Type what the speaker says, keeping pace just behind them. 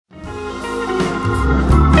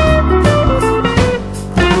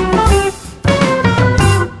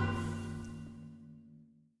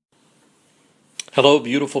Hello,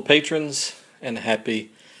 beautiful patrons, and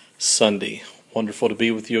happy Sunday. Wonderful to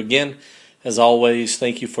be with you again. As always,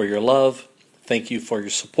 thank you for your love. Thank you for your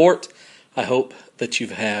support. I hope that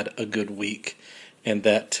you've had a good week and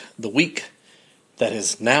that the week that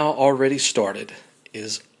has now already started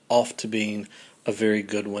is off to being a very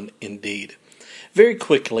good one indeed. Very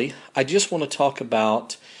quickly, I just want to talk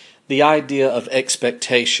about the idea of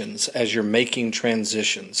expectations as you're making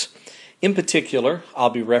transitions. In particular,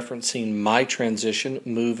 I'll be referencing my transition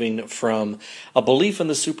moving from a belief in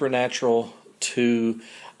the supernatural to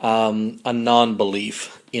a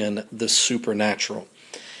non-belief in the supernatural.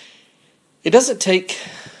 It doesn't take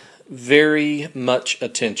very much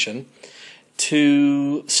attention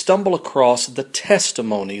to stumble across the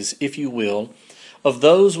testimonies, if you will, of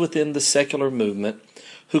those within the secular movement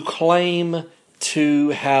who claim to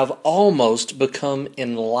have almost become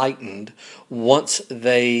enlightened once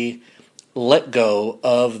they let go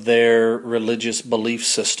of their religious belief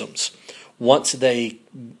systems. Once they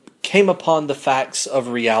came upon the facts of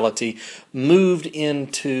reality, moved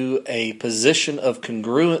into a position of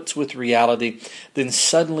congruence with reality, then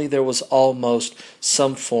suddenly there was almost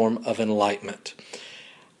some form of enlightenment.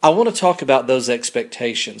 I want to talk about those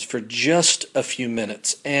expectations for just a few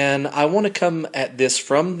minutes, and I want to come at this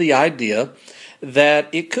from the idea that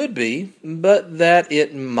it could be, but that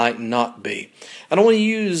it might not be. And I want to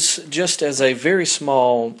use, just as a very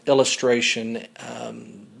small illustration,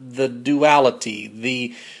 the duality,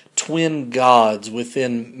 the twin gods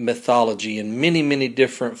within mythology, and many, many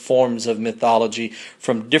different forms of mythology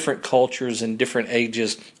from different cultures and different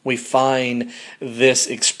ages. We find this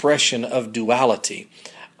expression of duality.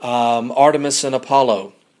 Artemis and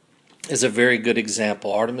Apollo is a very good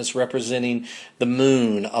example. Artemis representing the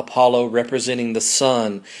moon, Apollo representing the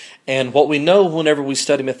sun. And what we know whenever we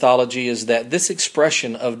study mythology is that this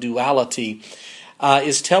expression of duality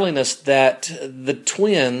is telling us that the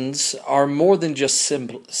twins are more than just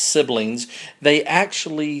siblings. They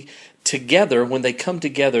actually together, when they come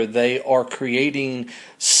together, they are creating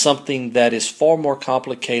something that is far more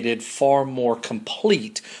complicated, far more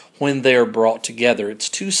complete when they are brought together. It's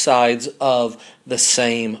two sides of the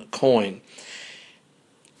same coin.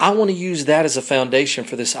 I want to use that as a foundation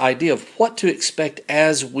for this idea of what to expect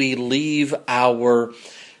as we leave our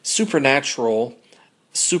supernatural,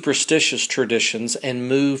 superstitious traditions and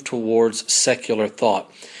move towards secular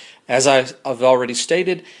thought. As I've already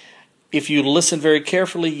stated, if you listen very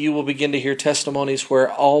carefully, you will begin to hear testimonies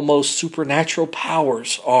where almost supernatural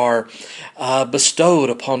powers are bestowed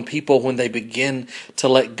upon people when they begin to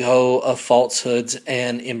let go of falsehoods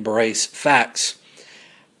and embrace facts.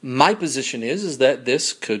 My position is that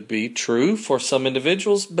this could be true for some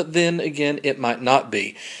individuals, but then again, it might not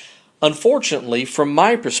be. Unfortunately, from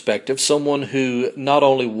my perspective, someone who not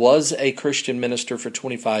only was a Christian minister for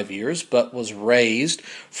 25 years, but was raised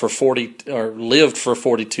for lived for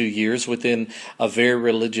 42 years within a very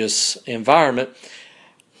religious environment,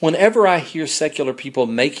 whenever I hear secular people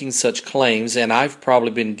making such claims, and I've probably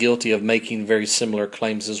been guilty of making very similar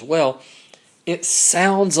claims as well, it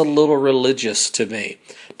sounds a little religious to me.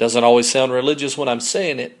 Doesn't always sound religious when I'm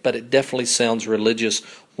saying it, but it definitely sounds religious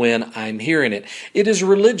when I'm hearing it. It is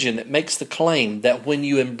religion that makes the claim that when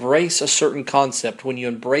you embrace a certain concept, when you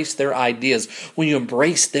embrace their ideas, when you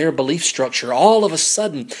embrace their belief structure, all of a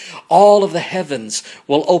sudden, all of the heavens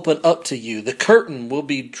will open up to you. The curtain will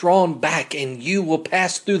be drawn back and you will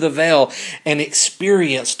pass through the veil and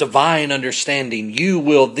experience divine understanding. You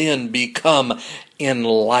will then become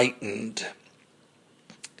enlightened.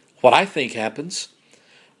 What I think happens,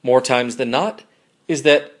 more times than not, is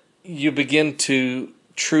that you begin to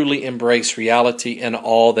truly embrace reality and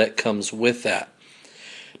all that comes with that.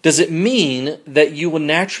 Does it mean that you will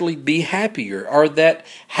naturally be happier, or that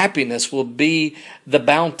happiness will be the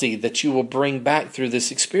bounty that you will bring back through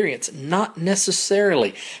this experience? Not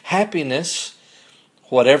necessarily. Happiness,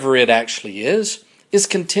 whatever it actually is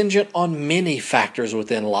contingent on many factors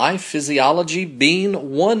within life, physiology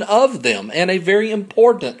being one of them, and a very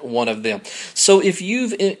important one of them. So if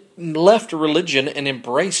you've left religion and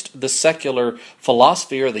embraced the secular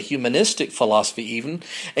philosophy or the humanistic philosophy even,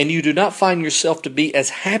 and you do not find yourself to be as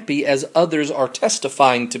happy as others are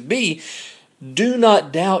testifying to be, do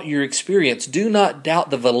not doubt your experience. Do not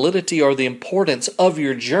doubt the validity or the importance of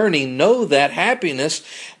your journey. Know that happiness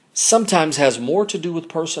sometimes has more to do with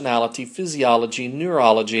personality, physiology,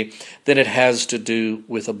 neurology than it has to do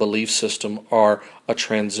with a belief system or a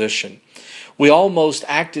transition. We almost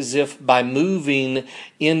act as if by moving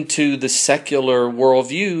into the secular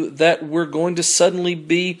worldview that we're going to suddenly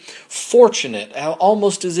be fortunate,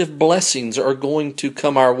 almost as if blessings are going to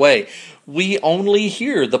come our way. we only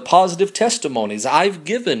hear the positive testimonies. I've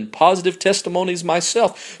given positive testimonies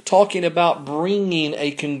myself, talking about bringing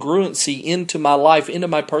a congruency into my life, into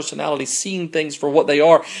my personality, seeing things for what they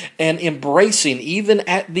are, and embracing, even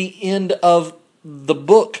at the end of the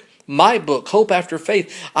book, my book, Hope After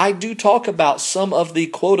Faith, I do talk about some of the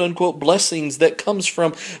quote-unquote blessings that comes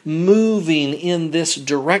from moving in this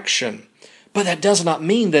direction. But that does not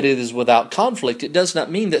mean that it is without conflict. It does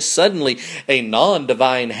not mean that suddenly a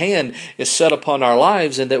non-divine hand is set upon our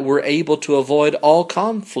lives and that we're able to avoid all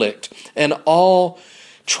conflict and all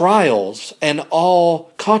trials and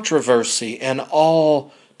all controversy and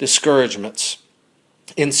all discouragements.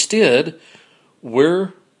 Instead,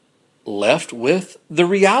 we're left with the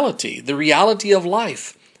reality of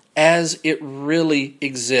life as it really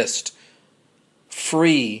exists,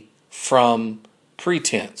 free from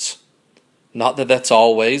pretense. Not that that's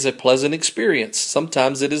always a pleasant experience.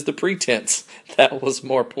 Sometimes it is the pretense that was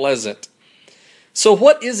more pleasant. So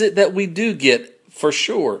what is it that we do get for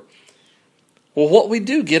sure? Well, what we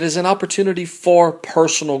do get is an opportunity for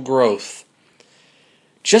personal growth.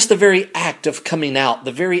 Just the very act of coming out,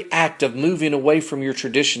 the very act of moving away from your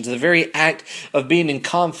traditions, the very act of being in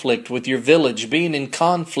conflict with your village, being in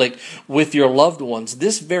conflict with your loved ones,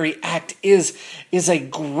 this very act is a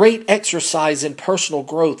great exercise in personal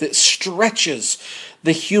growth. It stretches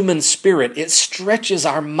the human spirit. It stretches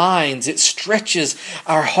our minds. It stretches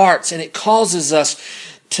our hearts, and it causes us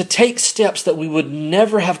to take steps that we would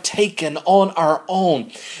never have taken on our own.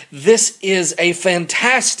 This is a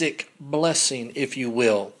fantastic blessing, if you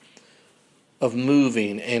will, of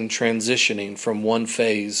moving and transitioning from one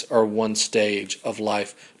phase or one stage of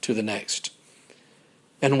life to the next.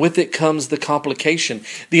 And with it comes the complication,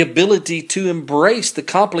 the ability to embrace the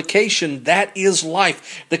complication that is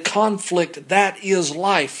life, the conflict that is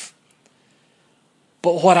life.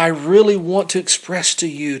 But what I really want to express to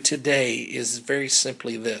you today is very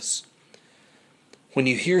simply this. When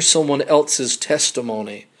you hear someone else's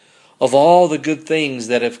testimony of all the good things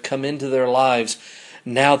that have come into their lives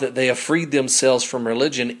now that they have freed themselves from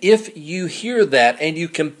religion, if you hear that and you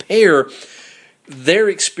compare their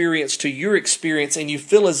experience to your experience and you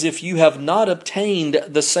feel as if you have not obtained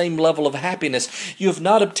the same level of happiness, you have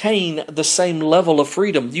not obtained the same level of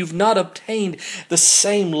freedom, you've not obtained the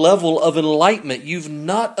same level of enlightenment, you've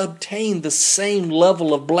not obtained the same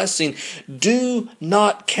level of blessing, do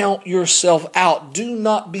not count yourself out. Do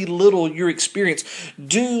not belittle your experience.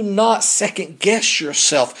 Do not second guess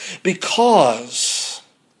yourself, because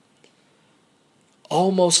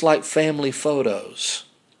almost like family photos,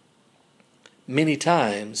 many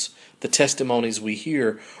times, the testimonies we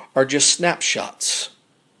hear are just snapshots,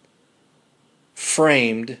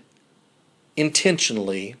 framed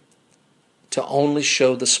intentionally to only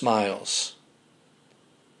show the smiles.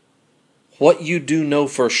 What you do know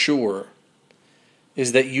for sure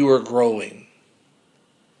is that you are growing,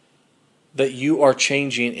 that you are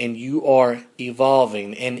changing and you are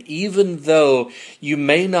evolving. And even though you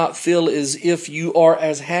may not feel as if you are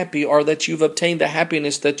as happy, or that you've obtained the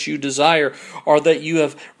happiness that you desire, or that you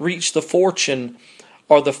have reached the fortune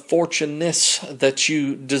or the fortuneness that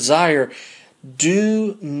you desire,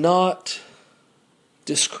 do not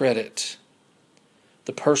discredit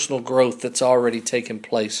the personal growth that's already taken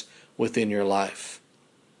place within your life.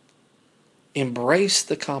 Embrace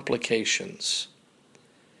the complications.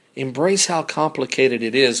 Embrace how complicated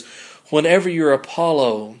it is. Whenever your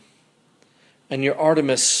Apollo and your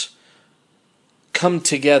Artemis come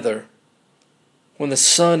together, when the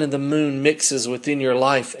sun and the moon mixes within your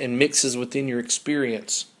life and mixes within your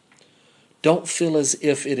experience, don't feel as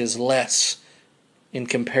if it is less in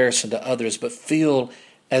comparison to others, but feel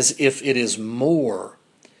as if it is more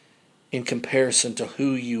in comparison to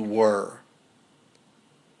who you were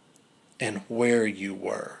and where you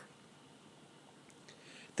were.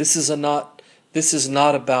 This is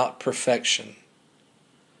not about perfection.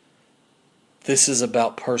 This is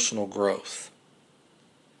about personal growth.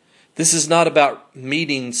 This is not about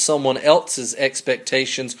meeting someone else's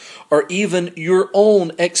expectations or even your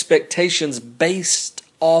own expectations based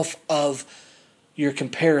off of your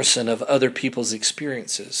comparison of other people's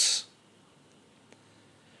experiences.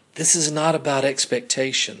 This is not about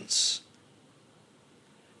expectations.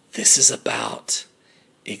 This is about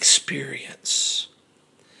experience.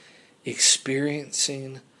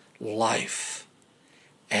 Experiencing life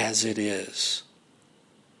as it is.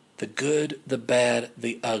 The good, the bad,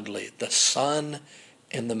 the ugly, the sun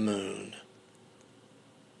and the moon.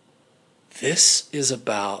 This is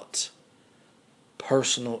about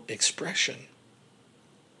personal expression,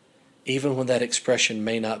 even when that expression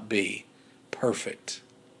may not be perfect.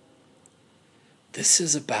 This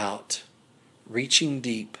is about reaching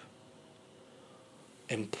deep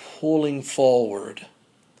and pulling forward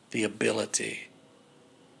the ability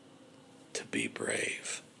to be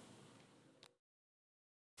brave.